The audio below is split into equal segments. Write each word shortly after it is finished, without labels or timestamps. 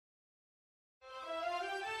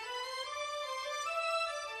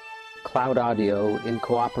Cloud Audio, in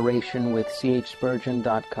cooperation with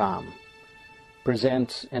chspurgeon.com,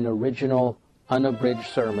 presents an original, unabridged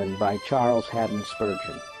sermon by Charles Haddon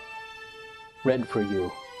Spurgeon. Read for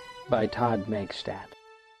you by Todd Megstad.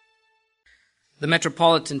 The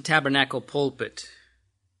Metropolitan Tabernacle Pulpit,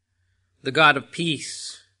 the God of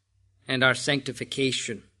Peace, and our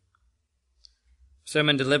Sanctification.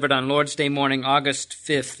 Sermon delivered on Lord's Day morning, August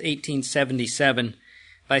 5th, 1877,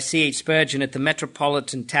 by C.H. Spurgeon at the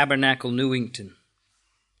Metropolitan Tabernacle, Newington.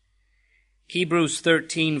 Hebrews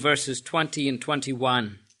 13, verses 20 and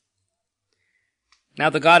 21. Now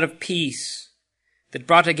the God of peace, that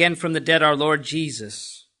brought again from the dead our Lord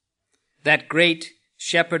Jesus, that great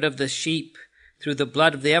shepherd of the sheep, through the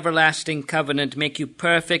blood of the everlasting covenant, make you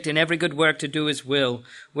perfect in every good work to do his will,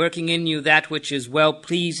 working in you that which is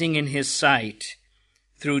well-pleasing in his sight,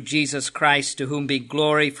 through Jesus Christ, to whom be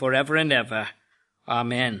glory forever and ever.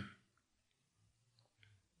 Amen.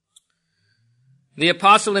 The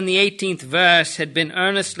apostle in the 18th verse had been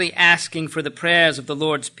earnestly asking for the prayers of the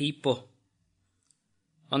Lord's people.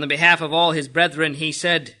 On the behalf of all his brethren, he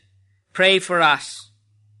said, "Pray for us."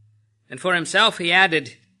 And for himself he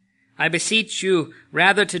added, "I beseech you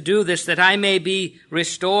rather to do this, that I may be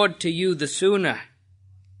restored to you the sooner."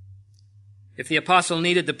 If the apostle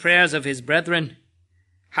needed the prayers of his brethren,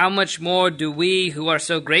 how much more do we, who are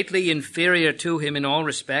so greatly inferior to him in all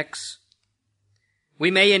respects? We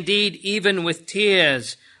may indeed, even with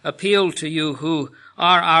tears, appeal to you who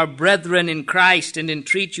are our brethren in Christ, and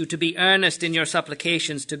entreat you to be earnest in your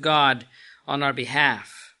supplications to God on our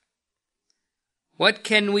behalf. What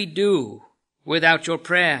can we do without your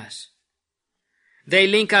prayers? They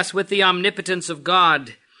link us with the omnipotence of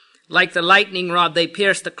God. Like the lightning rod, they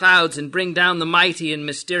pierce the clouds and bring down the mighty and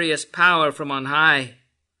mysterious power from on high.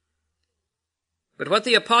 But what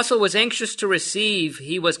the apostle was anxious to receive,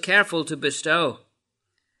 he was careful to bestow.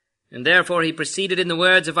 And therefore he proceeded in the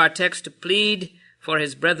words of our text to plead for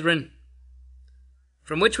his brethren,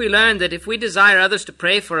 from which we learn that if we desire others to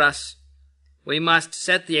pray for us, we must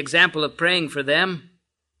set the example of praying for them.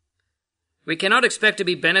 We cannot expect to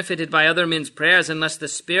be benefited by other men's prayers unless the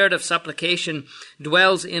spirit of supplication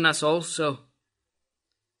dwells in us also.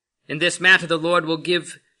 In this matter the Lord will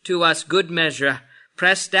give to us good measure,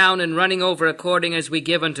 pressed down and running over according as we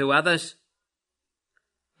give unto others.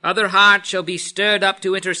 Other hearts shall be stirred up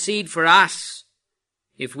to intercede for us,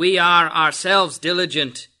 if we are ourselves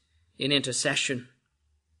diligent in intercession.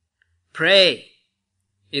 Pray,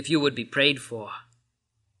 if you would be prayed for.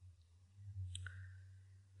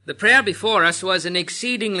 The prayer before us was an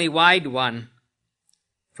exceedingly wide one,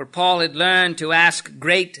 for Paul had learned to ask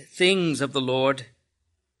great things of the Lord.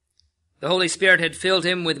 The Holy Spirit had filled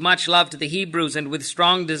him with much love to the Hebrews and with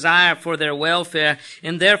strong desire for their welfare,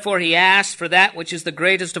 and therefore he asked for that which is the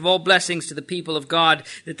greatest of all blessings to the people of God,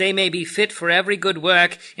 that they may be fit for every good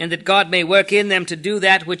work, and that God may work in them to do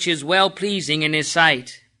that which is well-pleasing in his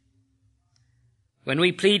sight. When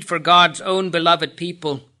we plead for God's own beloved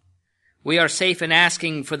people, we are safe in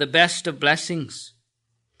asking for the best of blessings.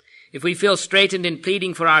 If we feel straitened in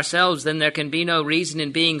pleading for ourselves, then there can be no reason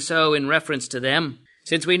in being so in reference to them,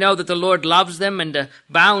 since we know that the Lord loves them and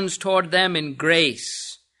abounds toward them in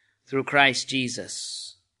grace through Christ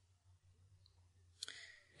Jesus.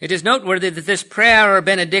 It is noteworthy that this prayer or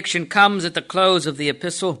benediction comes at the close of the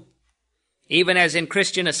epistle. Even as in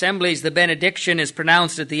Christian assemblies the benediction is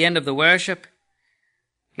pronounced at the end of the worship,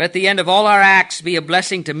 let the end of all our acts be a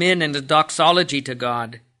blessing to men and a doxology to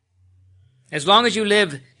God. As long as you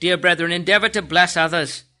live, dear brethren, endeavor to bless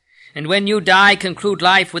others. And when you die, conclude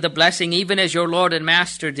life with a blessing, even as your Lord and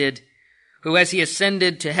Master did, who as he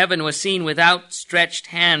ascended to heaven was seen with outstretched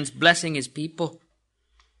hands blessing his people.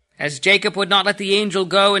 As Jacob would not let the angel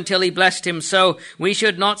go until he blessed him, so we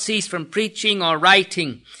should not cease from preaching or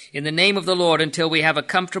writing in the name of the Lord until we have a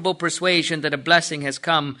comfortable persuasion that a blessing has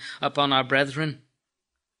come upon our brethren.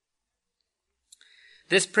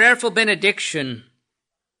 This prayerful benediction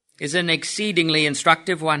is an exceedingly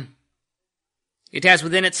instructive one. It has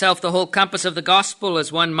within itself the whole compass of the gospel,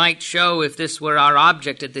 as one might show if this were our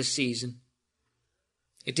object at this season.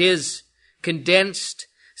 It is condensed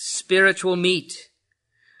spiritual meat,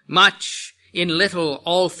 much in little,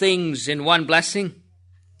 all things in one blessing.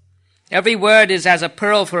 Every word is as a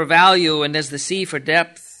pearl for value and as the sea for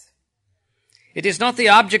depth. It is not the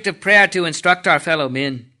object of prayer to instruct our fellow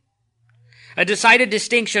men. A decided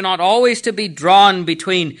distinction ought always to be drawn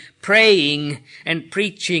between praying and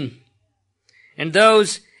preaching. And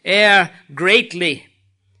those err greatly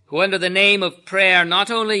who under the name of prayer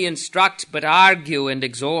not only instruct but argue and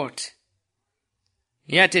exhort.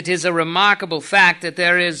 Yet it is a remarkable fact that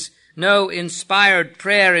there is no inspired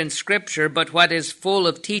prayer in Scripture, but what is full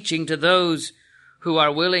of teaching to those who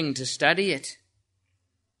are willing to study it.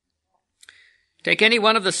 Take any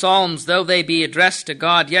one of the Psalms, though they be addressed to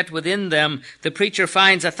God, yet within them the preacher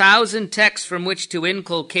finds 1,000 texts from which to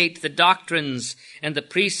inculcate the doctrines and the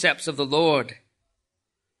precepts of the Lord.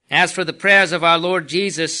 As for the prayers of our Lord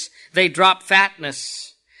Jesus, they drop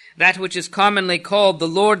fatness. That which is commonly called the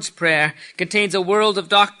Lord's Prayer contains a world of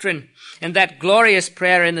doctrine, and that glorious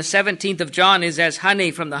prayer in the 17th of John is as honey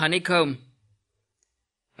from the honeycomb.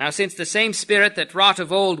 Now, since the same Spirit that wrought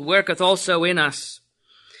of old worketh also in us,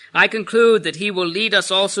 I conclude that he will lead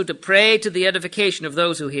us also to pray to the edification of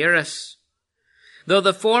those who hear us. Though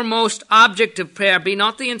the foremost object of prayer be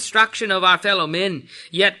not the instruction of our fellow men,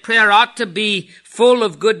 yet prayer ought to be full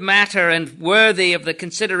of good matter and worthy of the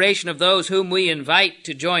consideration of those whom we invite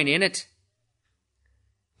to join in it.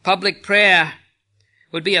 Public prayer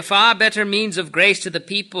would be a far better means of grace to the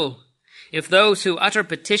people if those who utter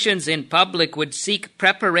petitions in public would seek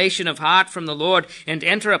preparation of heart from the Lord and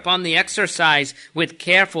enter upon the exercise with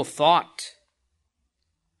careful thought.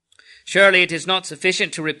 Surely it is not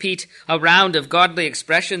sufficient to repeat a round of godly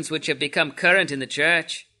expressions which have become current in the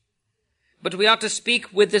church, but we ought to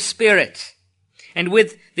speak with the Spirit and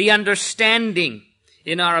with the understanding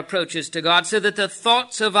in our approaches to God, so that the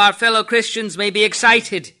thoughts of our fellow Christians may be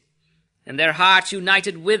excited and their hearts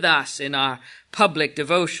united with us in our public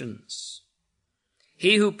devotions.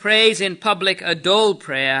 He who prays in public a dull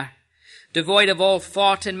prayer, devoid of all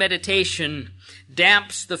thought and meditation,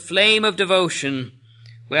 damps the flame of devotion,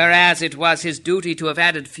 whereas it was his duty to have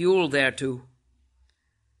added fuel thereto.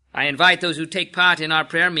 I invite those who take part in our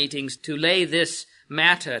prayer meetings to lay this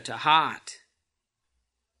matter to heart.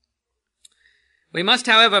 We must,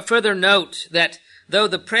 however, further note that though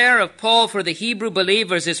the prayer of Paul for the Hebrew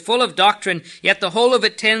believers is full of doctrine, yet the whole of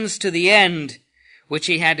it tends to the end which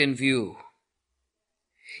he had in view.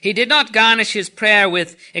 He did not garnish his prayer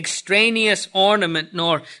with extraneous ornament,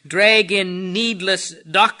 nor drag in needless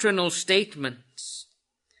doctrinal statements.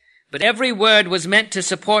 But every word was meant to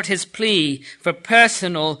support his plea for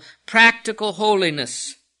personal, practical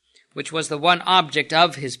holiness, which was the one object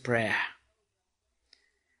of his prayer.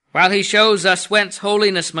 While he shows us whence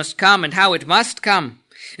holiness must come, and how it must come,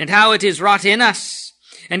 and how it is wrought in us,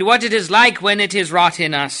 and what it is like when it is wrought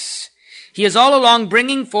in us, he is all along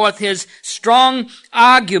bringing forth his strong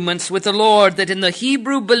arguments with the Lord that in the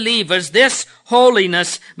Hebrew believers this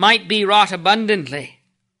holiness might be wrought abundantly.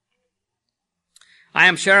 I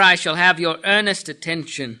am sure I shall have your earnest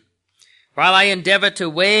attention while I endeavor to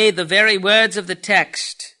weigh the very words of the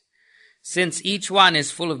text, since each one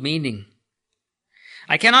is full of meaning.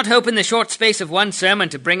 I cannot hope in the short space of one sermon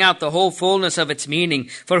to bring out the whole fullness of its meaning,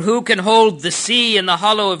 for who can hold the sea in the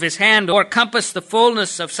hollow of his hand, or compass the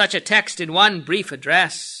fullness of such a text in one brief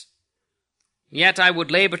address? Yet I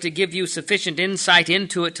would labor to give you sufficient insight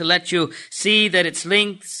into it to let you see that its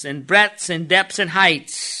lengths and breadths and depths and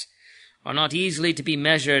heights are not easily to be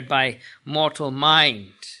measured by mortal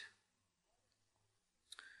mind.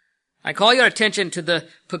 I call your attention to the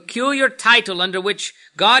peculiar title under which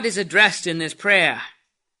God is addressed in this prayer.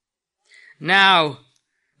 Now,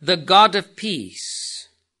 the God of peace.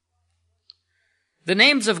 The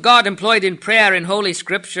names of God employed in prayer in Holy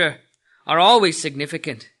Scripture are always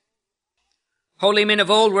significant. Holy men of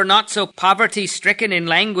old were not so poverty-stricken in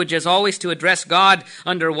language as always to address God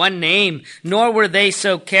under one name, nor were they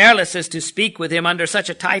so careless as to speak with him under such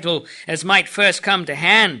a title as might first come to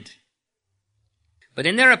hand. But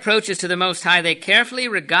in their approaches to the Most High, they carefully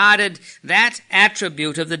regarded that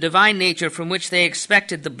attribute of the divine nature from which they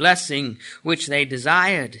expected the blessing which they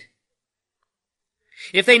desired.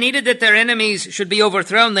 If they needed that their enemies should be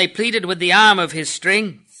overthrown, they pleaded with the arm of his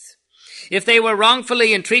strength. If they were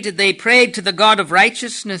wrongfully entreated, they prayed to the God of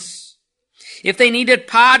righteousness. If they needed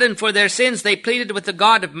pardon for their sins, they pleaded with the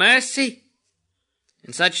God of mercy.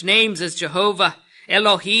 And such names as Jehovah,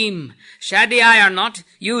 Elohim, Shaddai are not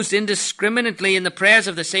used indiscriminately in the prayers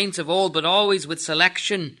of the saints of old, but always with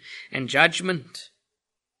selection and judgment.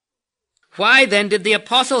 Why then did the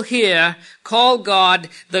apostle here call God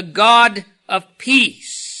the God of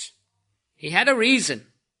peace? He had a reason.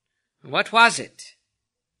 What was it?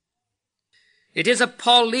 It is a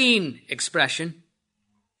Pauline expression.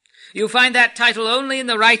 You find that title only in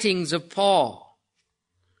the writings of Paul.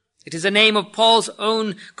 It is a name of Paul's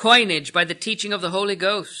own coinage by the teaching of the Holy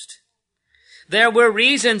Ghost. There were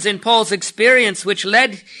reasons in Paul's experience which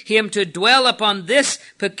led him to dwell upon this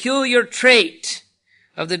peculiar trait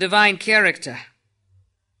of the divine character.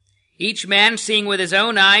 Each man, seeing with his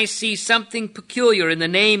own eyes, sees something peculiar in the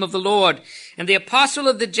name of the Lord. And the apostle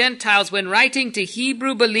of the Gentiles, when writing to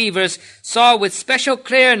Hebrew believers, saw with special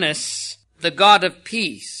clearness the God of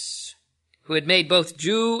peace, who had made both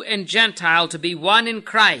Jew and Gentile to be one in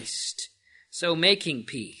Christ, so making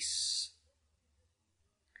peace.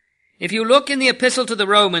 If you look in the epistle to the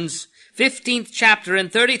Romans, 15th chapter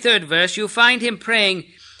and 33rd verse, you'll find him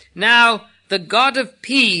praying, "Now the God of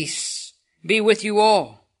peace be with you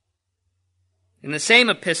all." In the same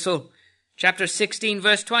epistle, chapter 16,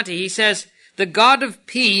 verse 20, he says, "The God of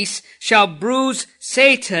peace shall bruise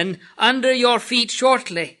Satan under your feet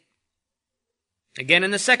shortly." Again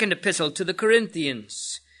in the second epistle to the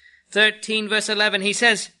Corinthians, 13, verse 11, he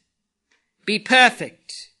says, "Be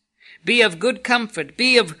perfect, be of good comfort,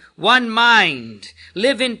 be of one mind,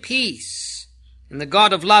 live in peace, and the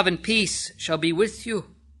God of love and peace shall be with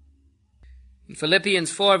you." In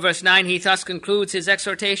Philippians 4, verse 9, he thus concludes his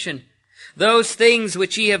exhortation, "Those things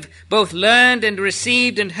which ye have both learned and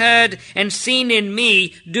received and heard and seen in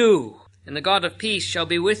me, do, and the God of peace shall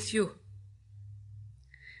be with you."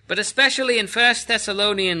 But especially in 1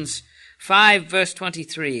 Thessalonians 5, verse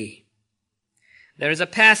 23, there is a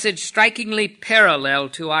passage strikingly parallel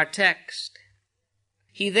to our text.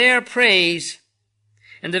 He there prays,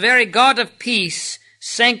 "And the very God of peace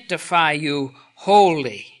sanctify you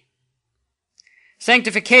wholly."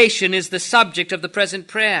 Sanctification is the subject of the present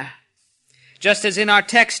prayer. Just as in our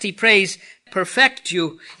text he prays, "Perfect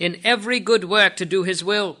you in every good work to do his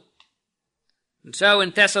will." And so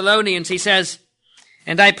in Thessalonians he says,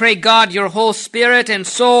 "And I pray God your whole spirit and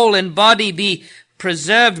soul and body be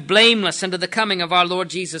preserved blameless unto the coming of our Lord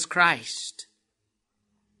Jesus Christ."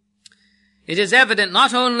 It is evident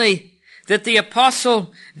not only that the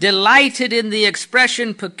apostle delighted in the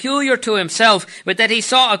expression peculiar to himself, but that he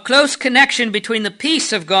saw a close connection between the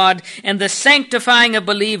peace of God and the sanctifying of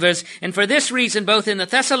believers. And for this reason, both in the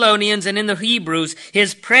Thessalonians and in the Hebrews,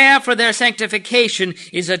 his prayer for their sanctification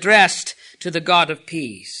is addressed to the God of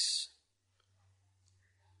peace.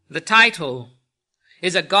 The title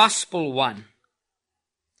is a gospel one.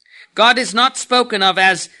 God is not spoken of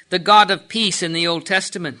as the God of peace in the Old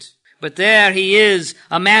Testament, but there he is,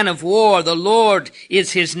 a man of war. The Lord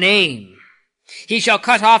is his name. He shall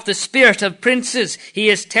cut off the spirit of princes. He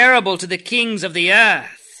is terrible to the kings of the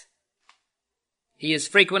earth. He is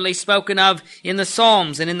frequently spoken of in the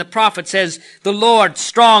Psalms and in the prophets as the Lord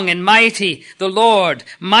strong and mighty, the Lord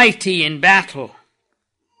mighty in battle.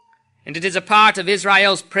 And it is a part of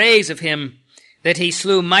Israel's praise of him that he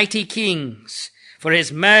slew mighty kings, for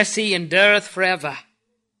his mercy endureth forever.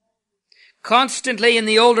 Constantly in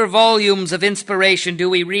the older volumes of inspiration do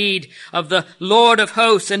we read of the Lord of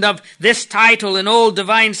hosts, and of this title an old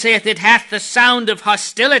divine saith, "It hath the sound of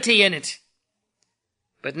hostility in it."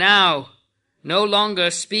 But now, no longer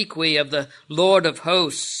speak we of the Lord of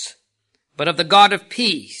hosts, but of the God of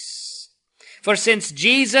peace. For since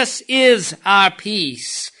Jesus is our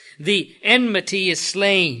peace, the enmity is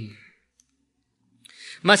slain.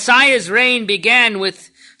 Messiah's reign began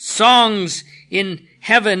with songs in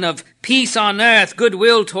heaven of peace on earth,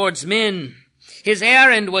 goodwill towards men. His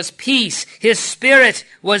errand was peace. His spirit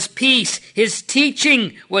was peace. His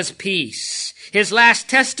teaching was peace. His last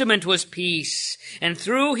testament was peace. And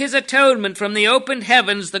through his atonement from the opened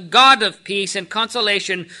heavens, the God of peace and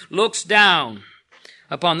consolation looks down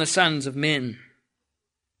upon the sons of men.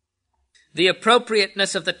 The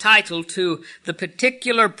appropriateness of the title to the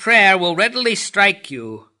particular prayer will readily strike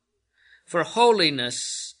you, for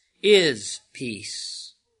holiness is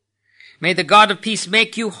peace. May the God of peace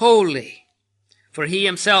make you holy, for he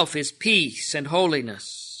himself is peace and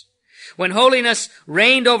holiness. When holiness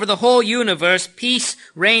reigned over the whole universe, peace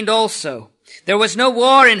reigned also. There was no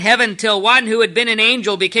war in heaven till one who had been an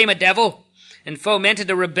angel became a devil and fomented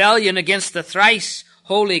a rebellion against the thrice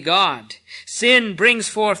holy God. Sin brings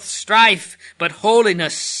forth strife, but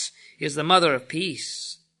holiness is the mother of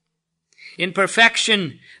peace. In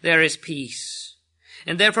perfection there is peace.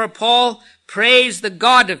 And therefore Paul prays the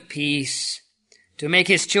God of peace to make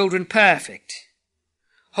his children perfect.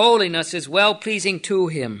 Holiness is well-pleasing to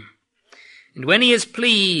him. And when he is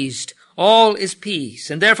pleased, all is peace.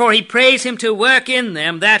 And therefore he prays him to work in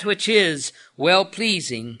them that which is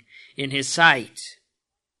well-pleasing in his sight.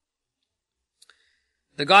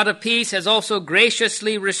 The God of peace has also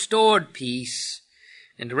graciously restored peace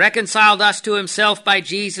and reconciled us to himself by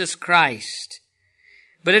Jesus Christ.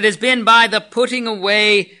 But it has been by the putting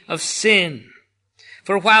away of sin.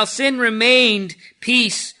 For while sin remained,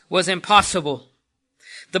 peace was impossible.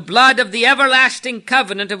 The blood of the everlasting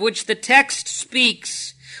covenant of which the text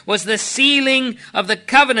speaks was the sealing of the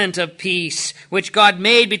covenant of peace which God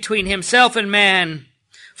made between himself and man.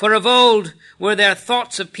 For of old were there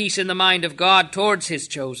thoughts of peace in the mind of God towards his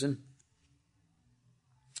chosen.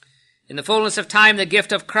 In the fullness of time, the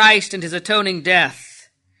gift of Christ and his atoning death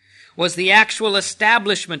was the actual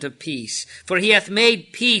establishment of peace, for he hath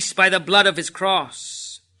made peace by the blood of his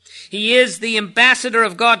cross. He is the ambassador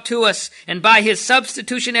of God to us, and by his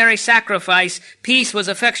substitutionary sacrifice, peace was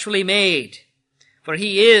effectually made, for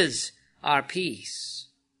he is our peace.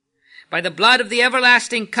 By the blood of the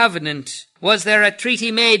everlasting covenant was there a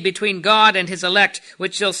treaty made between God and his elect,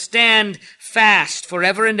 which shall stand fast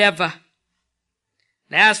forever and ever.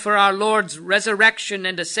 And as for our Lord's resurrection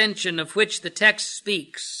and ascension, of which the text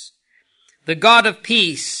speaks, the God of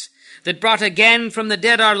peace that brought again from the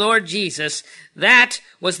dead our Lord Jesus, that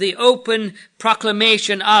was the open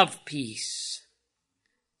proclamation of peace.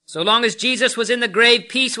 So long as Jesus was in the grave,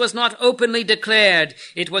 peace was not openly declared.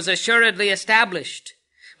 It was assuredly established,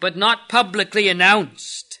 but not publicly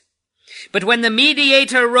announced. But when the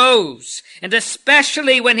mediator rose, and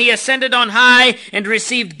especially when he ascended on high and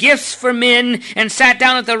received gifts for men and sat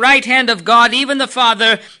down at the right hand of God, even the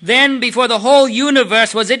Father, then before the whole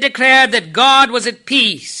universe was it declared that God was at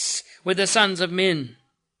peace with the sons of men.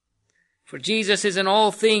 For Jesus is in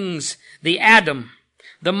all things the Adam,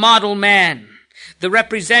 the model man, the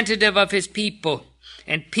representative of his people,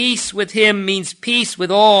 and peace with him means peace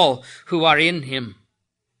with all who are in him.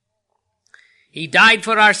 He died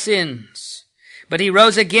for our sins, but he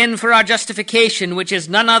rose again for our justification, which is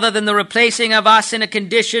none other than the replacing of us in a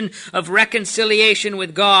condition of reconciliation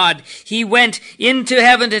with God. He went into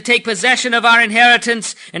heaven to take possession of our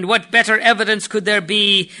inheritance, and what better evidence could there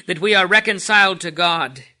be that we are reconciled to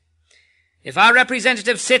God? If our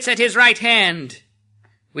representative sits at his right hand,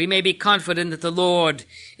 we may be confident that the Lord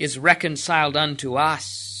is reconciled unto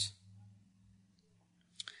us.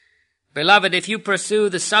 Beloved, if you pursue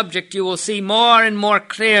the subject, you will see more and more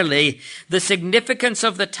clearly the significance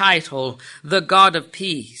of the title, the God of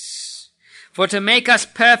Peace. For to make us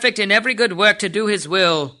perfect in every good work to do his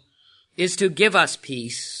will is to give us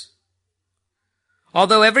peace.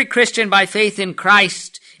 Although every Christian by faith in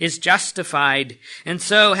Christ is justified, and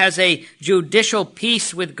so has a judicial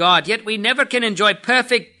peace with God, yet we never can enjoy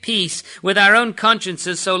perfect peace with our own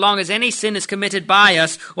consciences so long as any sin is committed by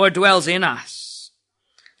us or dwells in us.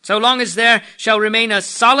 So long as there shall remain a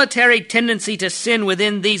solitary tendency to sin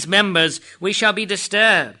within these members, we shall be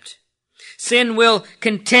disturbed. Sin will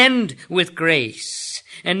contend with grace,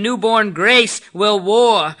 and newborn grace will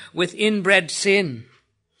war with inbred sin.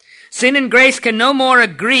 Sin and grace can no more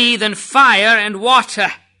agree than fire and water.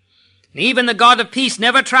 Even the God of peace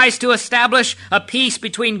never tries to establish a peace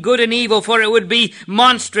between good and evil, for it would be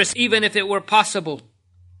monstrous even if it were possible.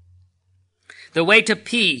 The way to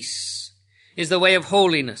peace is the way of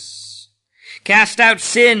holiness. Cast out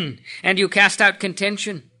sin, and you cast out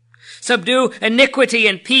contention. Subdue iniquity,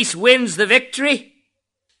 and peace wins the victory.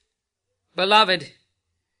 Beloved,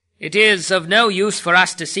 it is of no use for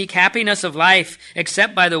us to seek happiness of life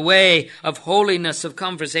except by the way of holiness of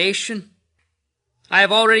conversation. I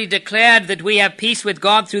have already declared that we have peace with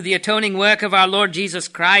God through the atoning work of our Lord Jesus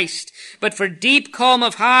Christ. But for deep calm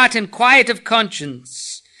of heart and quiet of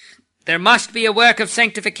conscience, there must be a work of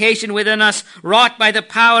sanctification within us, wrought by the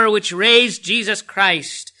power which raised Jesus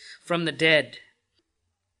Christ from the dead.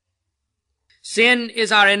 Sin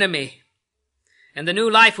is our enemy, and the new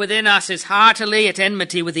life within us is heartily at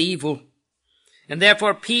enmity with evil. And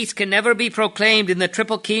therefore peace can never be proclaimed in the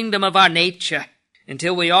triple kingdom of our nature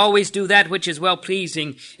until we always do that which is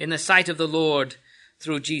well-pleasing in the sight of the Lord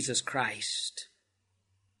through Jesus Christ.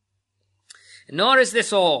 Nor is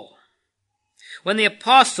this all. When the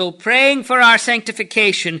apostle, praying for our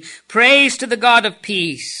sanctification, prays to the God of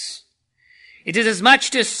peace, it is as much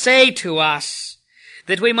to say to us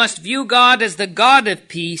that we must view God as the God of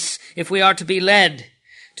peace if we are to be led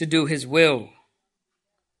to do his will.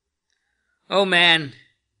 O man,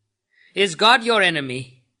 is God your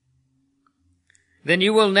enemy? Then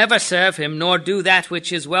you will never serve him, nor do that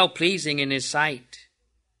which is well-pleasing in his sight.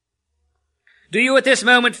 Do you at this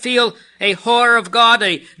moment feel a horror of God,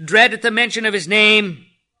 a dread at the mention of his name?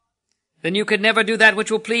 Then you could never do that which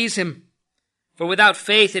will please him. For without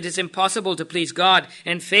faith it is impossible to please God,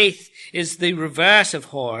 and faith is the reverse of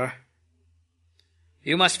horror.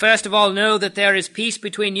 You must first of all know that there is peace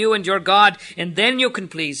between you and your God, and then you can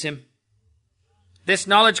please him. This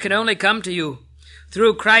knowledge can only come to you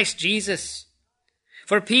through Christ Jesus.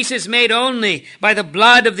 For peace is made only by the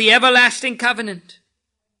blood of the everlasting covenant.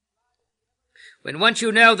 When once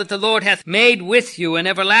you know that the Lord hath made with you an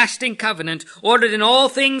everlasting covenant, ordered in all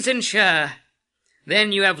things and sure,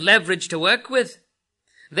 then you have leverage to work with.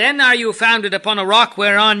 Then are you founded upon a rock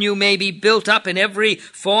whereon you may be built up in every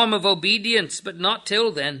form of obedience, but not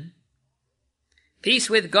till then. Peace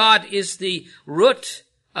with God is the root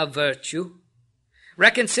of virtue.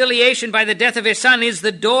 Reconciliation by the death of his Son is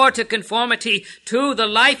the door to conformity to the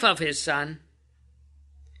life of his Son.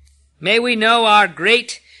 May we know our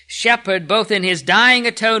great Shepherd both in his dying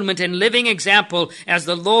atonement and living example as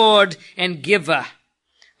the Lord and giver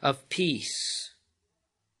of peace.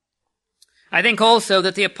 I think also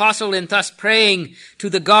that the apostle, in thus praying to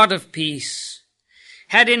the God of peace,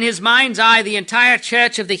 had in his mind's eye the entire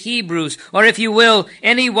church of the Hebrews, or if you will,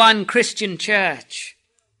 any one Christian church.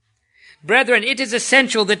 Brethren, it is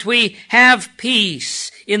essential that we have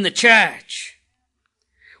peace in the church.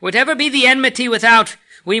 Whatever be the enmity without,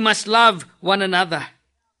 we must love one another.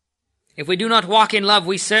 If we do not walk in love,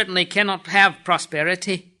 we certainly cannot have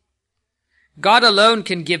prosperity. God alone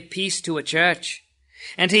can give peace to a church,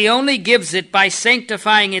 and he only gives it by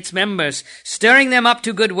sanctifying its members, stirring them up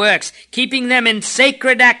to good works, keeping them in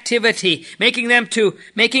sacred activity, making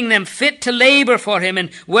them fit to labor for him, and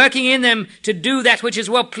working in them to do that which is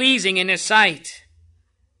well-pleasing in his sight.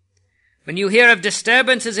 When you hear of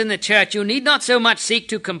disturbances in the church, you need not so much seek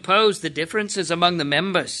to compose the differences among the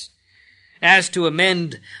members as to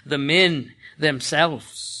amend the men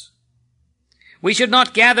themselves. We should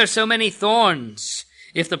not gather so many thorns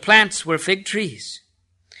if the plants were fig trees.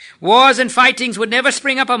 Wars and fightings would never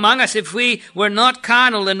spring up among us if we were not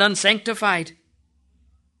carnal and unsanctified.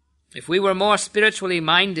 If we were more spiritually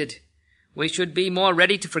minded, we should be more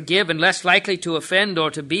ready to forgive and less likely to offend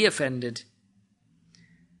or to be offended.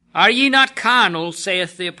 Are ye not carnal,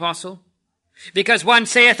 saith the apostle? Because one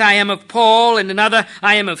saith, I am of Paul, and another,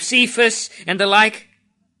 I am of Cephas, and the like.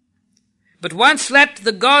 But once let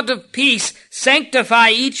the God of peace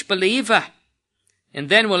sanctify each believer, and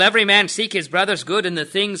then will every man seek his brother's good in the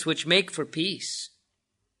things which make for peace.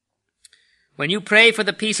 When you pray for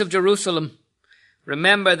the peace of Jerusalem,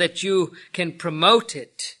 remember that you can promote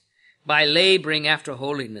it by laboring after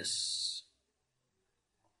holiness.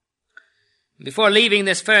 Before leaving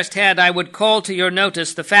this first head, I would call to your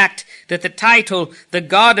notice the fact that the title, The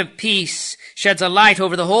God of Peace, sheds a light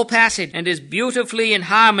over the whole passage and is beautifully in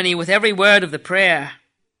harmony with every word of the prayer.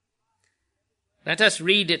 Let us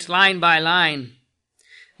read it line by line.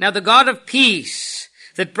 Now the God of peace,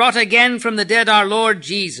 that brought again from the dead our Lord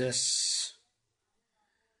Jesus.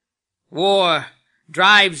 War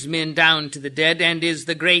drives men down to the dead and is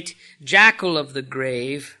the great jackal of the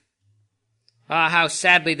grave. Ah, how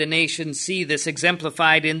sadly the nations see this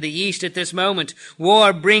exemplified in the East at this moment.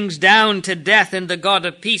 War brings down to death, and the God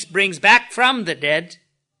of peace brings back from the dead.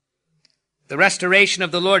 The restoration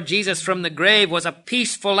of the Lord Jesus from the grave was a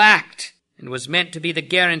peaceful act and was meant to be the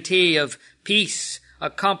guarantee of peace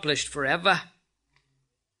accomplished forever.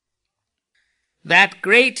 That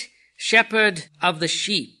great shepherd of the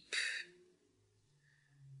sheep.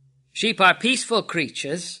 Sheep are peaceful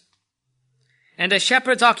creatures, and a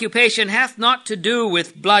shepherd's occupation hath not to do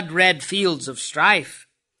with blood-red fields of strife.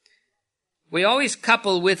 We always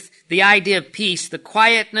couple with the idea of peace the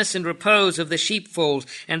quietness and repose of the sheepfold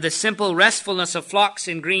and the simple restfulness of flocks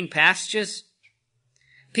in green pastures.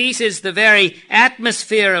 Peace is the very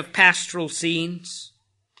atmosphere of pastoral scenes.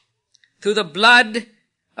 Through the blood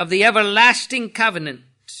of the everlasting covenant.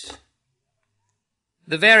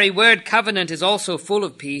 The very word covenant is also full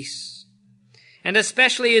of peace. And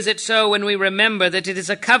especially is it so when we remember that it is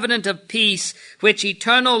a covenant of peace which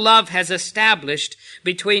eternal love has established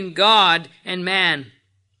between God and man.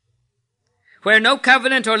 Where no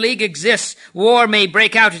covenant or league exists, war may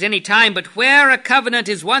break out at any time, but where a covenant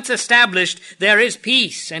is once established, there is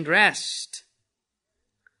peace and rest.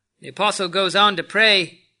 The apostle goes on to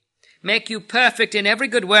pray, make you perfect in every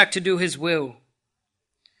good work to do his will.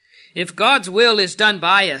 If God's will is done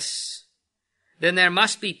by us, then there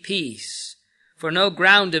must be peace. For no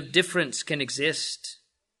ground of difference can exist.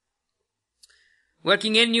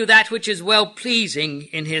 Working in you that which is well-pleasing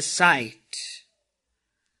in his sight.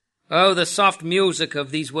 Oh, the soft music of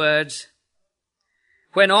these words.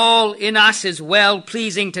 When all in us is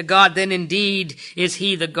well-pleasing to God, then indeed is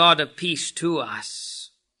he the God of peace to us.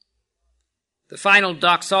 The final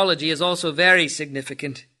doxology is also very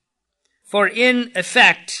significant. For in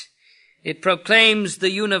effect, it proclaims the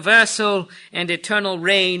universal and eternal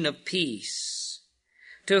reign of peace.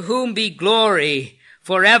 To whom be glory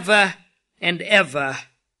forever and ever.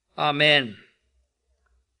 Amen.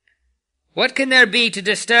 What can there be to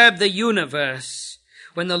disturb the universe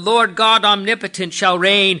when the Lord God omnipotent shall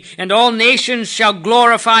reign and all nations shall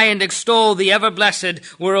glorify and extol the ever-blessed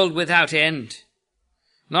world without end?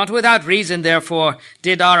 Not without reason, therefore,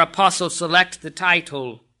 did our apostle select the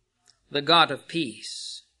title, the God of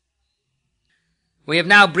Peace. We have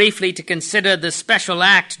now briefly to consider the special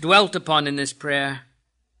act dwelt upon in this prayer.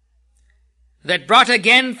 that brought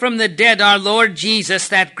again from the dead our Lord Jesus,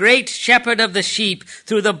 that great shepherd of the sheep,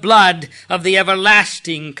 through the blood of the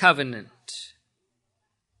everlasting covenant.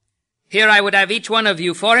 Here I would have each one of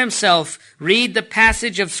you for himself read the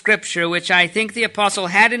passage of Scripture which I think the apostle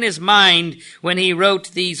had in his mind when he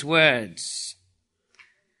wrote these words.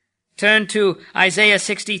 Turn to Isaiah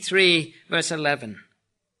 63, verse 11.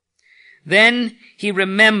 Then he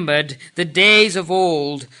remembered the days of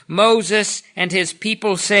old, Moses and his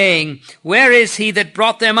people, saying, Where is he that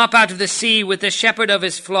brought them up out of the sea with the shepherd of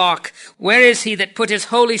his flock? Where is he that put his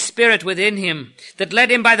Holy Spirit within him, that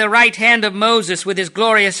led him by the right hand of Moses with his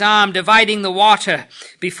glorious arm, dividing the water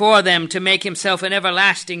before them to make himself an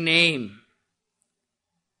everlasting name?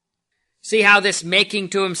 See how this making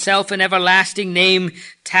to himself an everlasting name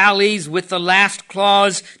tallies with the last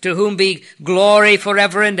clause, to whom be glory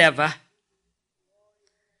forever and ever.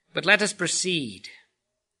 But let us proceed.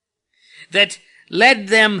 That led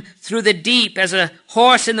them through the deep as a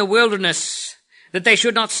horse in the wilderness, that they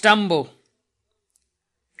should not stumble.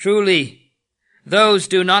 Truly, those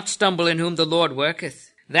do not stumble in whom the Lord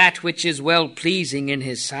worketh, that which is well-pleasing in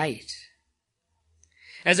his sight.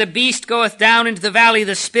 As a beast goeth down into the valley,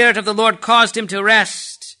 the Spirit of the Lord caused him to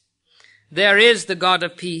rest. There is the God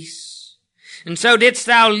of peace. And so didst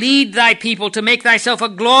thou lead thy people to make thyself a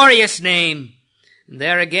glorious name. And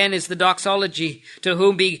there again is the doxology, to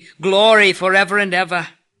whom be glory forever and ever.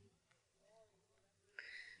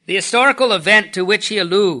 The historical event to which he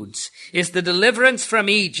alludes is the deliverance from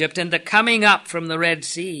Egypt and the coming up from the Red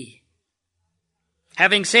Sea.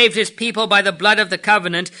 Having saved his people by the blood of the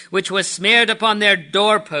covenant, which was smeared upon their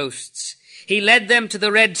doorposts, he led them to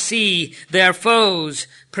the Red Sea, their foes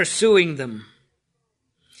pursuing them.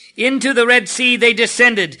 Into the Red Sea they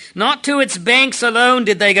descended. Not to its banks alone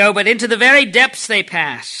did they go, but into the very depths they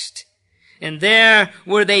passed. And there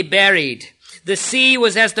were they buried. The sea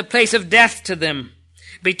was as the place of death to them.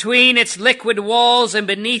 Between its liquid walls and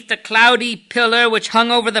beneath the cloudy pillar which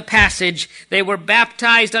hung over the passage, they were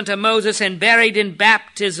baptized unto Moses and buried in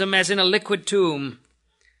baptism as in a liquid tomb.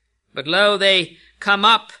 But lo, they come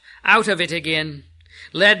up out of it again,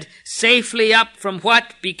 led safely up from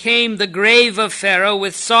what became the grave of Pharaoh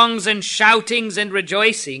with songs and shoutings and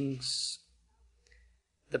rejoicings.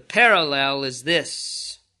 The parallel is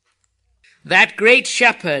this: that great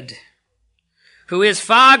shepherd, who is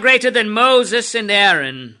far greater than Moses and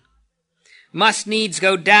Aaron, must needs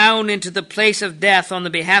go down into the place of death on the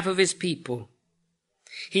behalf of his people.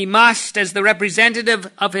 He must, as the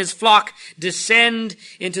representative of his flock, descend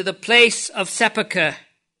into the place of sepulchre.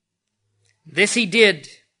 This he did,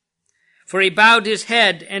 for he bowed his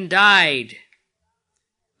head and died.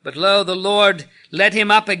 But lo, the Lord led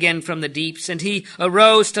him up again from the deeps, and he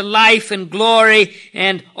arose to life and glory,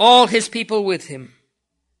 and all his people with him.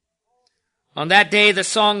 On that day the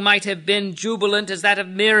song might have been jubilant as that of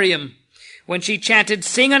Miriam, when she chanted,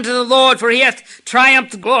 Sing unto the Lord, for he hath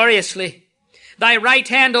triumphed gloriously. Thy right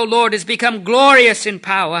hand, O Lord, is become glorious in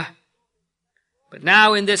power. But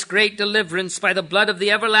now in this great deliverance by the blood of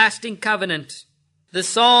the everlasting covenant, the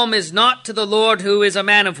psalm is not to the Lord who is a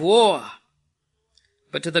man of war,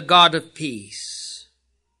 but to the God of peace.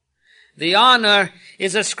 The honor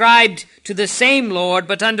is ascribed to the same Lord,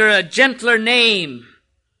 but under a gentler name,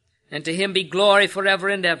 and to him be glory forever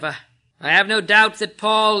and ever. I have no doubt that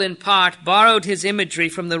Paul, in part, borrowed his imagery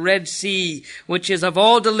from the Red Sea, which is of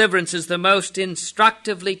all deliverances the most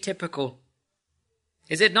instructively typical.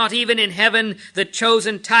 Is it not even in heaven the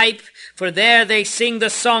chosen type? For there they sing the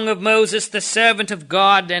song of Moses, the servant of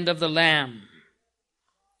God and of the Lamb.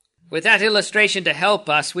 With that illustration to help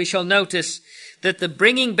us, we shall notice that the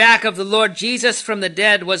bringing back of the Lord Jesus from the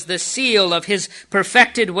dead was the seal of his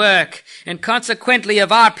perfected work, and consequently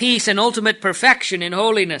of our peace and ultimate perfection in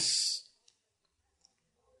holiness.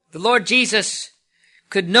 The Lord Jesus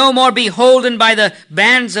could no more be holden by the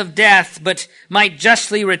bands of death, but might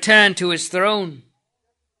justly return to his throne.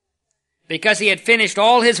 Because he had finished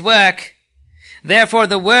all his work, therefore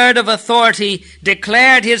the word of authority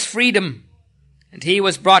declared his freedom, and he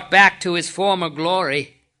was brought back to his former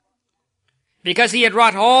glory. Because he had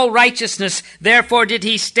wrought all righteousness, therefore did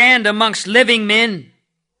he stand amongst living men.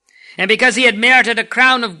 And because he had merited a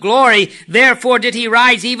crown of glory, therefore did he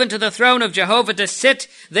rise even to the throne of Jehovah, to sit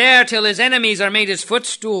there till his enemies are made his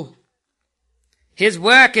footstool. His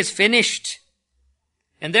work is finished,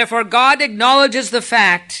 and therefore God acknowledges the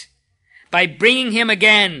fact by bringing him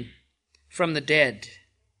again from the dead.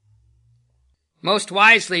 Most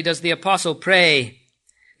wisely does the apostle pray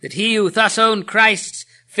that he who thus owned Christ's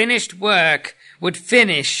finished work would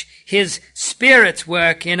finish his Spirit's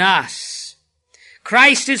work in us.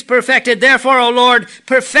 Christ is perfected, therefore, O Lord,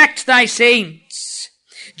 perfect thy saints.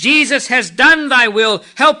 Jesus has done thy will.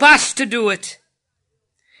 Help us to do it.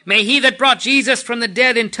 May he that brought Jesus from the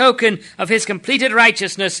dead in token of his completed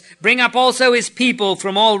righteousness bring up also his people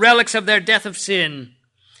from all relics of their death of sin,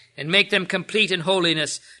 and make them complete in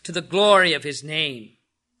holiness to the glory of his name.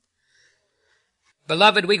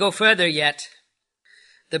 Beloved, we go further yet.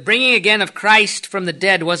 The bringing again of Christ from the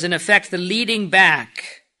dead was in effect the leading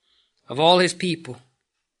back of all his people.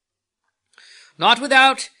 Not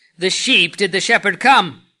without the sheep did the shepherd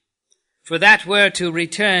come, for that were to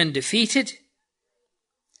return defeated.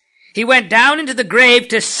 He went down into the grave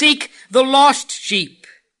to seek the lost sheep.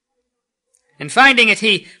 And finding it,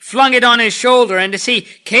 he flung it on his shoulder, and as he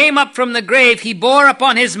came up from the grave, he bore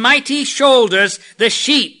upon his mighty shoulders the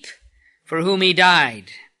sheep for whom he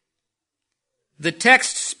died. The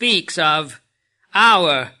text speaks of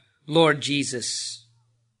our Lord Jesus.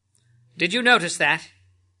 Did you notice that?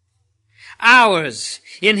 Ours,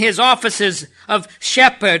 in his offices of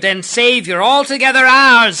shepherd and Savior, altogether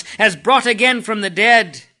ours, as brought again from the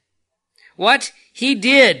dead. What he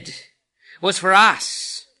did was for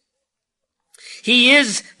us. He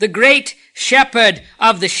is the great shepherd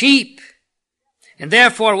of the sheep, and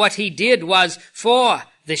therefore what he did was for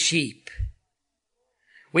the sheep.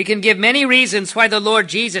 We can give many reasons why the Lord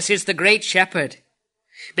Jesus is the great shepherd.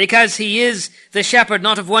 Because he is the shepherd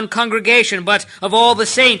not of one congregation, but of all the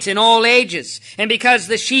saints in all ages. And because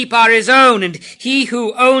the sheep are his own, and he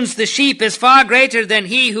who owns the sheep is far greater than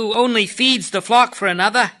he who only feeds the flock for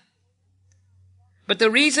another. But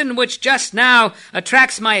the reason which just now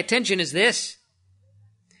attracts my attention is this.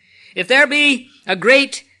 If there be a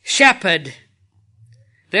great shepherd,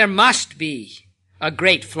 there must be a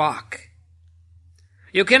great flock.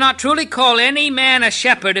 You cannot truly call any man a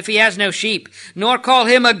shepherd if he has no sheep, nor call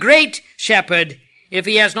him a great shepherd if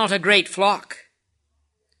he has not a great flock.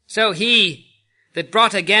 So he that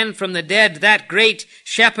brought again from the dead that great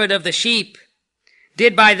shepherd of the sheep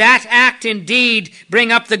did by that act indeed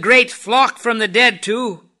bring up the great flock from the dead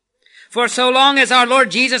too. For so long as our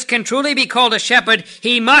Lord Jesus can truly be called a shepherd,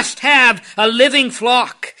 he must have a living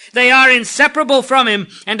flock. They are inseparable from him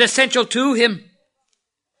and essential to him.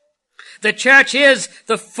 The church is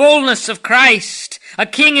the fullness of Christ. A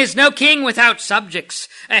king is no king without subjects.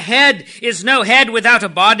 A head is no head without a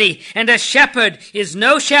body. And a shepherd is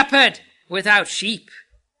no shepherd without sheep.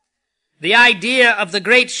 The idea of the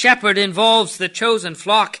great shepherd involves the chosen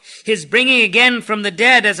flock. His bringing again from the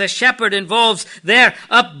dead as a shepherd involves their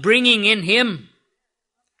upbringing in him.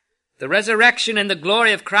 The resurrection and the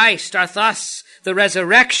glory of Christ are thus the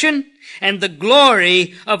resurrection and the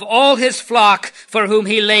glory of all his flock for whom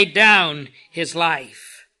he laid down his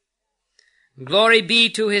life. Glory be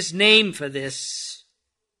to his name for this.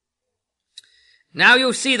 Now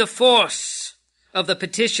you see the force of the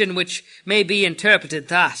petition, which may be interpreted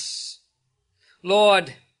thus.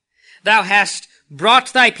 Lord, thou hast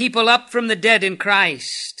brought thy people up from the dead in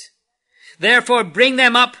Christ. Therefore bring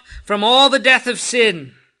them up from all the death of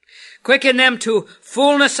sin. Quicken them to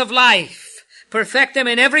fullness of life. Perfect them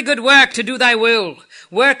in every good work to do thy will.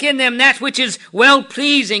 Work in them that which is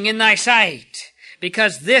well-pleasing in thy sight.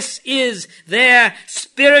 Because this is their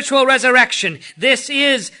spiritual resurrection. This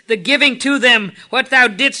is the giving to them what thou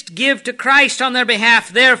didst give to Christ on their behalf.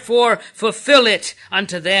 Therefore fulfill it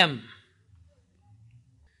unto them.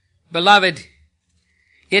 Beloved,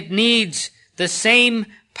 it needs the same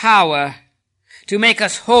power to make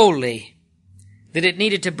us holy that it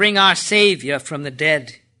needed to bring our Savior from the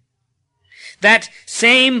dead. That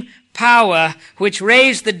same power which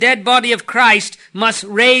raised the dead body of Christ must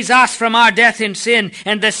raise us from our death in sin.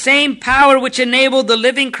 And the same power which enabled the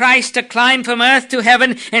living Christ to climb from earth to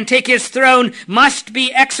heaven and take his throne must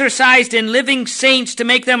be exercised in living saints to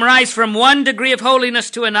make them rise from one degree of holiness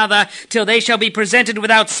to another till they shall be presented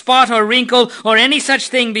without spot or wrinkle or any such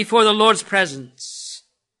thing before the Lord's presence.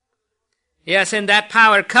 Yes, and that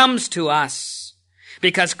power comes to us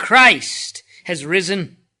because Christ has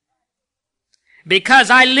risen. Because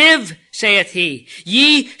I live, saith he,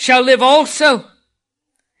 ye shall live also.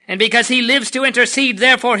 And because he lives to intercede,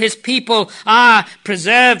 therefore his people are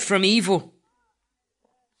preserved from evil.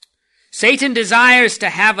 Satan desires to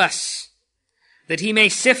have us, that he may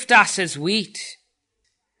sift us as wheat.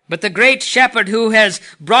 But the great shepherd who has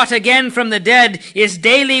brought again from the dead is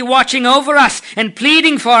daily watching over us and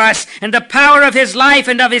pleading for us, and the power of his life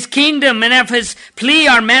and of his kingdom and of his plea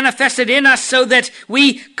are manifested in us so that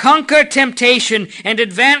we conquer temptation and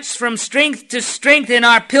advance from strength to strength in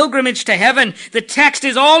our pilgrimage to heaven. The text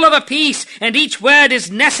is all of a piece, and each word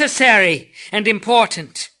is necessary and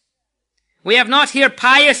important. We have not here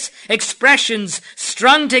pious expressions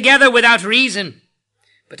strung together without reason,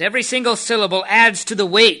 but every single syllable adds to the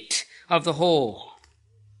weight of the whole.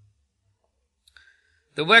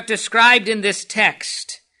 The work described in this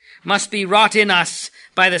text must be wrought in us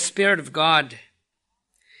by the Spirit of God.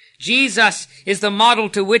 Jesus is the model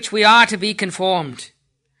to which we are to be conformed.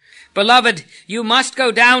 Beloved, you must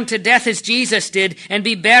go down to death as Jesus did and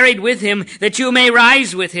be buried with him, that you may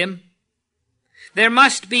rise with him. There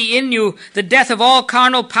must be in you the death of all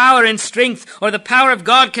carnal power and strength, or the power of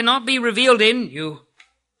God cannot be revealed in you.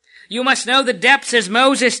 You must know the depths as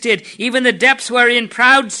Moses did, even the depths wherein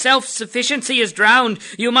proud self-sufficiency is drowned.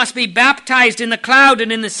 You must be baptized in the cloud and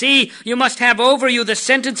in the sea. You must have over you the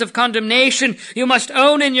sentence of condemnation. You must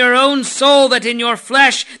own in your own soul that in your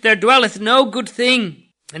flesh there dwelleth no good thing,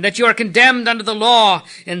 and that you are condemned under the law.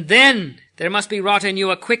 And then there must be wrought in you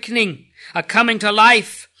a quickening, a coming to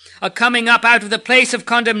life, a coming up out of the place of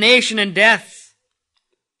condemnation and death.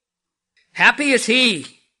 Happy is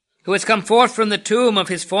he who has come forth from the tomb of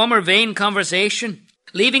his former vain conversation,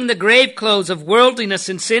 leaving the grave clothes of worldliness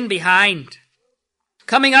and sin behind,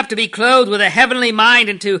 coming up to be clothed with a heavenly mind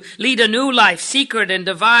and to lead a new life, secret and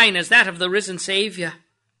divine as that of the risen Saviour.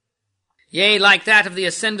 Yea, like that of the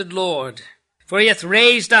ascended Lord, for he hath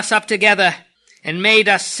raised us up together and made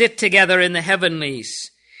us sit together in the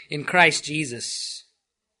heavenlies in Christ Jesus.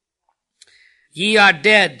 Ye are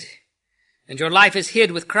dead, and your life is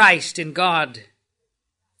hid with Christ in God.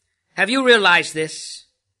 Have you realized this?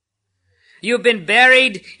 You have been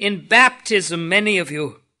buried in baptism, many of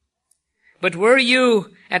you. But were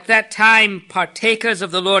you at that time partakers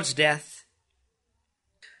of the Lord's death?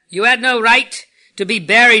 You had no right to be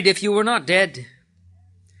buried if you were not dead.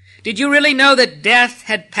 Did you really know that death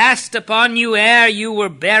had passed upon you ere you were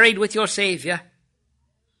buried with your Savior?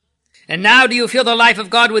 And now do you feel the life of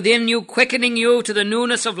God within you, quickening you to the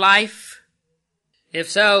newness of life? If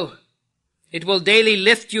so, it will daily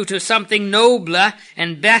lift you to something nobler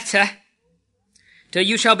and better, till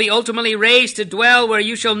you shall be ultimately raised to dwell where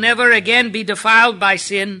you shall never again be defiled by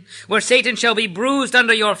sin, where Satan shall be bruised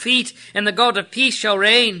under your feet, and the God of peace shall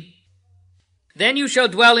reign. Then you shall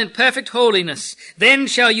dwell in perfect holiness. Then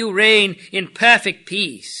shall you reign in perfect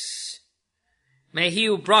peace. May he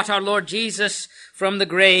who brought our Lord Jesus from the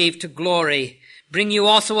grave to glory bring you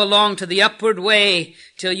also along to the upward way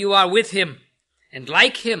till you are with him and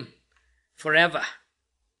like him forever.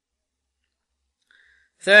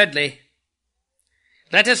 Thirdly,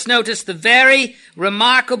 let us notice the very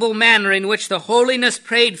remarkable manner in which the holiness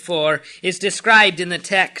prayed for is described in the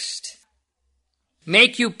text.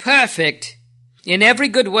 Make you perfect in every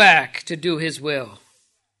good work to do his will.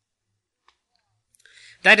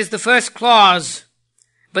 That is the first clause,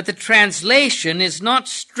 but the translation is not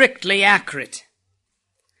strictly accurate.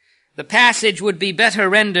 The passage would be better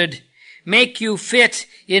rendered, make you fit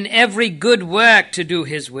in every good work to do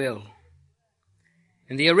his will.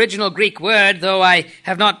 In the original Greek word, though I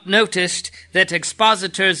have not noticed that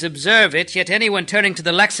expositors observe it, yet anyone turning to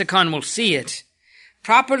the lexicon will see it,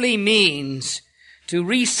 properly means to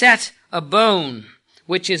reset a bone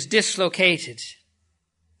which is dislocated.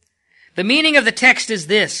 The meaning of the text is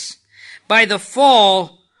this: by the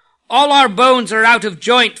fall, all our bones are out of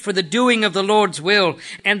joint for the doing of the Lord's will,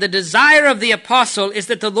 and the desire of the apostle is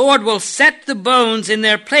that the Lord will set the bones in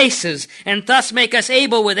their places, and thus make us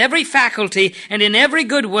able with every faculty and in every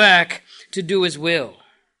good work to do his will.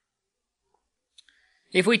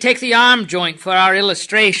 If we take the arm joint for our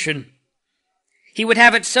illustration, he would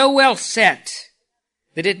have it so well set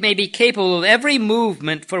that it may be capable of every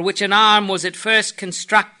movement for which an arm was at first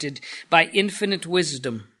constructed by infinite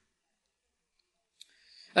wisdom.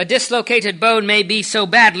 A dislocated bone may be so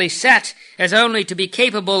badly set as only to be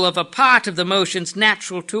capable of a part of the motions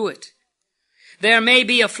natural to it. There may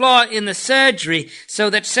be a flaw in the surgery so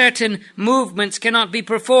that certain movements cannot be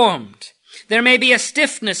performed. There may be a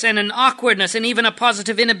stiffness and an awkwardness and even a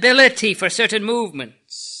positive inability for certain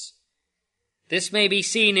movements. This may be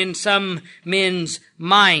seen in some men's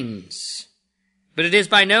minds, but it is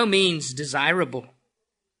by no means desirable.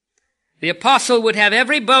 The apostle would have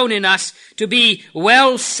every bone in us to be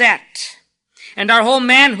well set, and our whole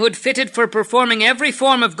manhood fitted for performing every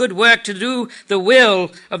form of good work to do the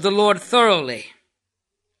will of the Lord thoroughly.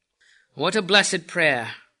 What a blessed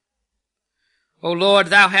prayer! O Lord,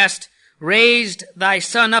 thou hast raised thy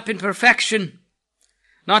Son up in perfection.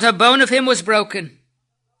 Not a bone of him was broken.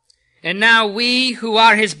 And now we who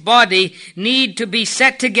are his body need to be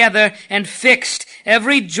set together and fixed,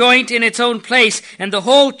 every joint in its own place, and the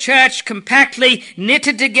whole church compactly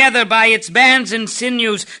knitted together by its bands and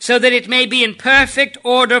sinews, so that it may be in perfect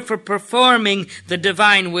order for performing the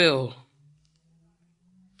divine will.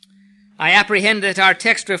 I apprehend that our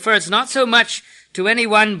text refers not so much to any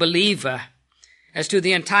one believer as to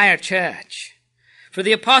the entire church. For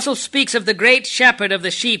the apostle speaks of the great shepherd of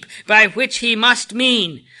the sheep, by which he must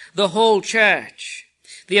mean the whole church.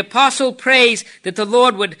 The apostle prays that the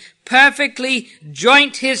Lord would perfectly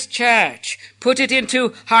joint his church, put it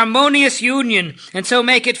into harmonious union, and so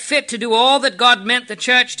make it fit to do all that God meant the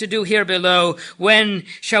church to do here below. When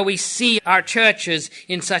shall we see our churches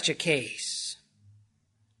in such a case?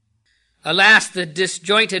 Alas, the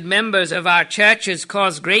disjointed members of our churches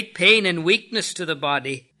cause great pain and weakness to the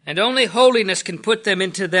body, and only holiness can put them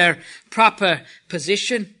into their proper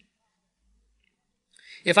position.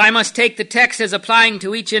 If I must take the text as applying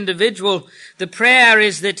to each individual, the prayer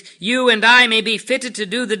is that you and I may be fitted to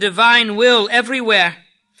do the divine will everywhere,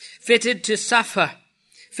 fitted to suffer,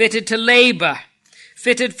 fitted to labor,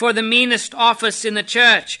 fitted for the meanest office in the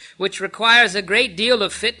church, which requires a great deal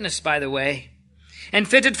of fitness, by the way, and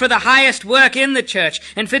fitted for the highest work in the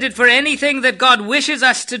church, and fitted for anything that God wishes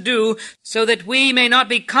us to do, so that we may not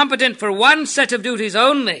be competent for one set of duties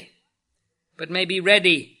only, but may be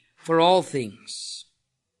ready for all things.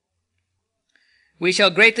 We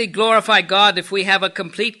shall greatly glorify God if we have a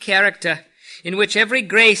complete character, in which every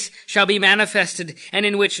grace shall be manifested, and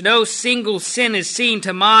in which no single sin is seen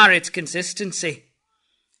to mar its consistency.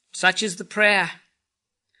 Such is the prayer.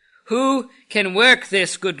 Who can work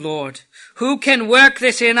this, good Lord? Who can work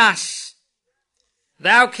this in us?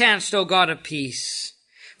 Thou canst, O God of peace.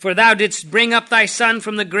 For thou didst bring up thy Son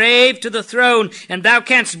from the grave to the throne, and thou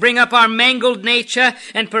canst bring up our mangled nature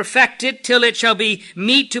and perfect it till it shall be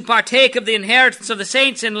meet to partake of the inheritance of the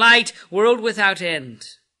saints in light, world without end.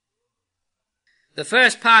 The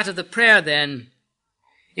first part of the prayer, then,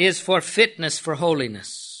 is for fitness for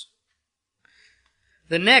holiness.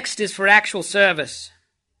 The next is for actual service,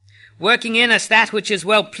 working in us that which is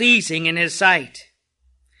well-pleasing in his sight.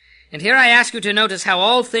 And here I ask you to notice how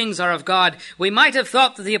all things are of God. We might have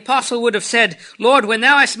thought that the apostle would have said, Lord, when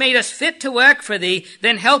thou hast made us fit to work for thee,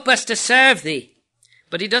 then help us to serve thee.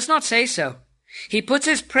 But he does not say so. He puts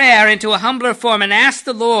his prayer into a humbler form and asks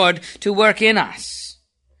the Lord to work in us.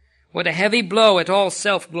 What a heavy blow at all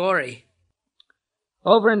self-glory.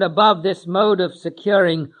 Over and above this mode of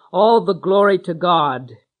securing all the glory to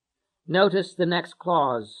God, notice the next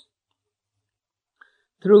clause.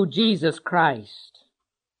 Through Jesus Christ.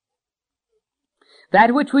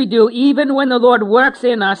 That which we do, even when the Lord works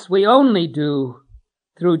in us, we only do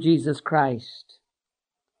through Jesus Christ.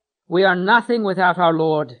 We are nothing without our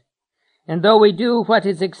Lord. And though we do what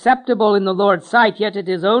is acceptable in the Lord's sight, yet it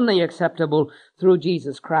is only acceptable through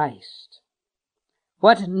Jesus Christ.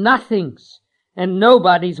 What nothings and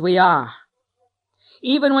nobodies we are.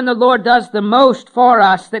 Even when the Lord does the most for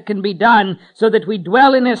us that can be done, so that we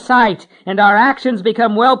dwell in his sight, and our actions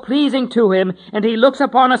become well-pleasing to him, and he looks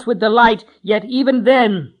upon us with delight, yet even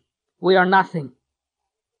then we are nothing.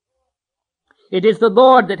 It is the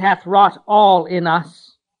Lord that hath wrought all in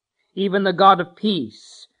us, even the God of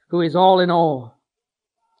peace, who is all in all.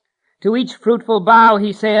 To each fruitful bough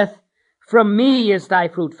he saith, From me is thy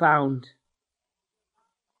fruit found.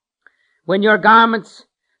 When your garments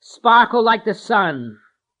sparkle like the sun,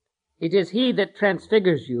 it is he that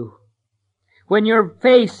transfigures you. When your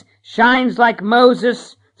face shines like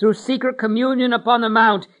Moses through secret communion upon the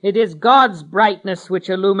mount, it is God's brightness which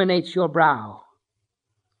illuminates your brow.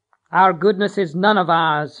 Our goodness is none of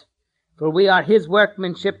ours, for we are his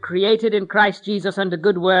workmanship, created in Christ Jesus unto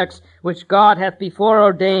good works, which God hath before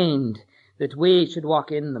ordained that we should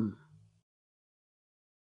walk in them.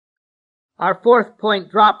 Our fourth point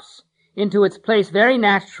drops into its place very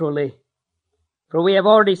naturally, for we have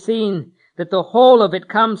already seen that the whole of it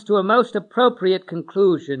comes to a most appropriate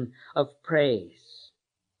conclusion of praise.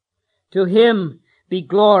 To him be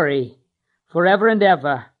glory forever and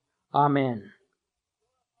ever. Amen.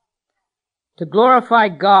 To glorify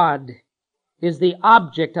God is the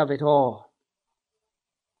object of it all.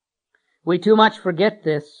 We too much forget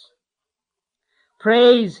this.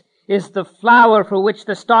 Praise is the flower for which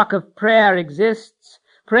the stalk of prayer exists.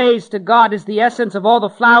 Praise to God is the essence of all the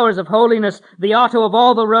flowers of holiness, the otto of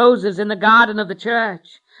all the roses in the garden of the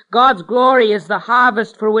church. God's glory is the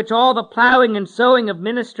harvest for which all the plowing and sowing of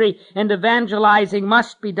ministry and evangelizing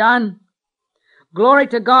must be done. Glory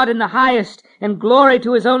to God in the highest, and glory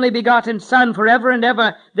to his only begotten Son forever and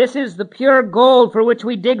ever. This is the pure gold for which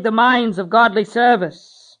we dig the mines of godly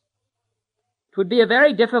service. It would be a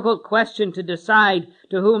very difficult question to decide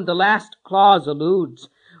to whom the last clause alludes,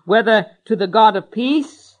 whether to the God of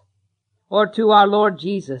peace or to our Lord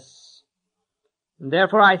Jesus. And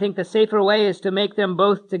therefore I think the safer way is to make them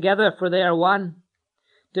both together, for they are one.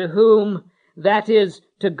 To whom, that is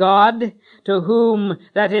to God, to whom,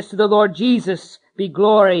 that is to the Lord Jesus, be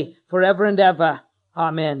glory forever and ever.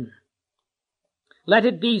 Amen. Let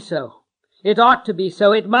it be so. It ought to be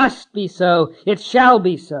so. It must be so. It shall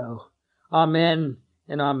be so. Amen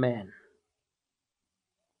and amen.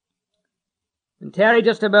 And tarry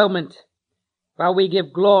just a moment while we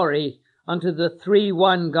give glory unto the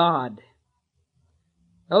three-one God.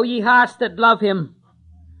 O ye hearts that love him,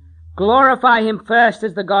 glorify him first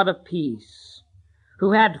as the God of peace,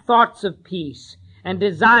 who had thoughts of peace and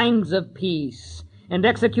designs of peace, and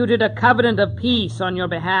executed a covenant of peace on your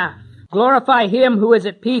behalf. Glorify him who is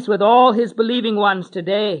at peace with all his believing ones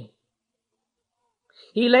today.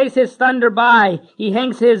 He lays his thunder by. He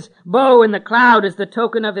hangs his bow in the cloud as the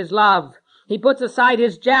token of his love. He puts aside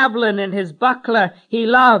his javelin and his buckler. He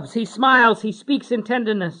loves, he smiles, he speaks in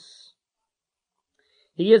tenderness.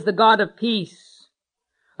 He is the God of peace.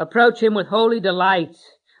 Approach him with holy delight.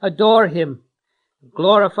 Adore him.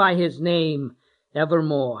 Glorify his name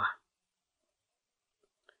evermore.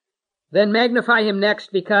 Then magnify him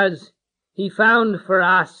next because he found for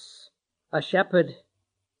us a shepherd.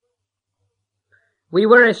 We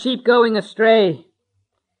were as sheep going astray,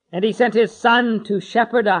 and he sent his Son to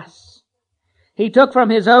shepherd us. He took from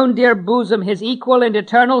his own dear bosom his equal and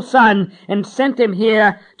eternal Son, and sent him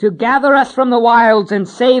here to gather us from the wilds and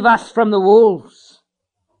save us from the wolves.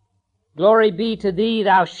 Glory be to thee,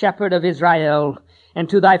 thou shepherd of Israel, and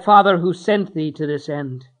to thy Father who sent thee to this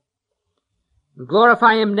end.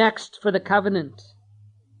 Glorify him next for the covenant.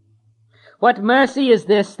 What mercy is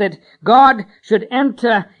this that God should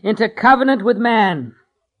enter into covenant with man?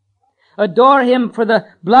 Adore him for the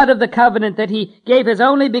blood of the covenant, that he gave his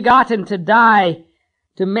only begotten to die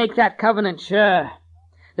to make that covenant sure,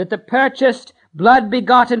 that the purchased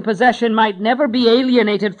blood-begotten possession might never be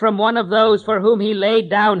alienated from one of those for whom he laid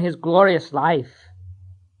down his glorious life.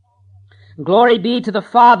 Glory be to the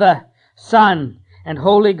Father, Son, and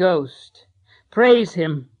Holy Ghost. Praise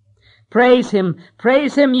him. Praise him.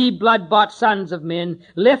 Praise him, ye blood-bought sons of men.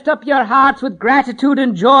 Lift up your hearts with gratitude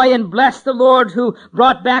and joy and bless the Lord who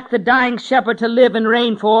brought back the dying shepherd to live and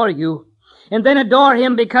reign for you. And then adore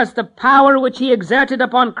him because the power which he exerted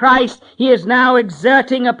upon Christ, he is now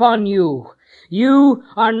exerting upon you. You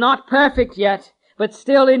are not perfect yet, but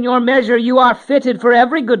still in your measure you are fitted for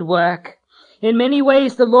every good work. In many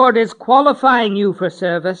ways the Lord is qualifying you for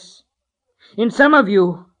service. In some of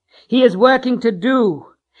you, he is working to do,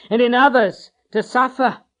 and in others to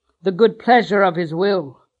suffer the good pleasure of his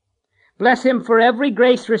will. Bless him for every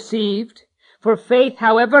grace received, for faith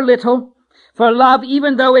however little, for love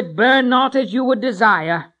even though it burn not as you would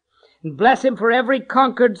desire. And bless him for every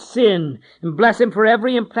conquered sin, and bless him for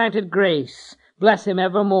every implanted grace. Bless him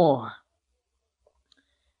evermore.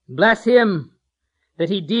 Bless him that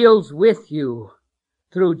he deals with you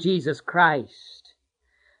through Jesus Christ.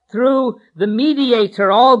 Through the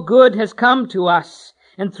mediator all good has come to us,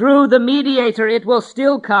 and through the mediator it will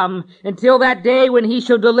still come until that day when he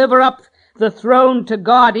shall deliver up the throne to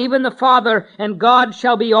God, even the Father, and God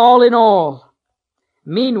shall be all in all.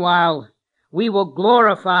 Meanwhile, we will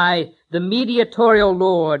glorify the mediatorial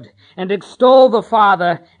Lord and extol the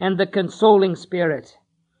Father and the consoling Spirit.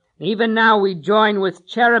 Even now we join with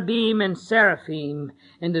cherubim and seraphim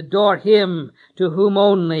and adore him to whom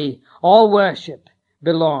only all worship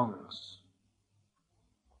belongs.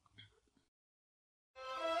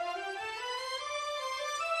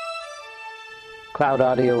 Cloud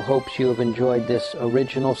Audio hopes you have enjoyed this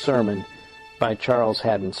original sermon by Charles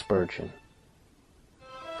Haddon Spurgeon.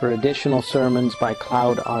 For additional sermons by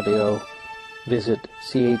Cloud Audio, visit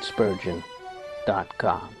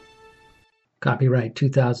chspurgeon.com. Copyright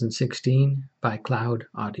 2016 by Cloud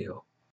Audio.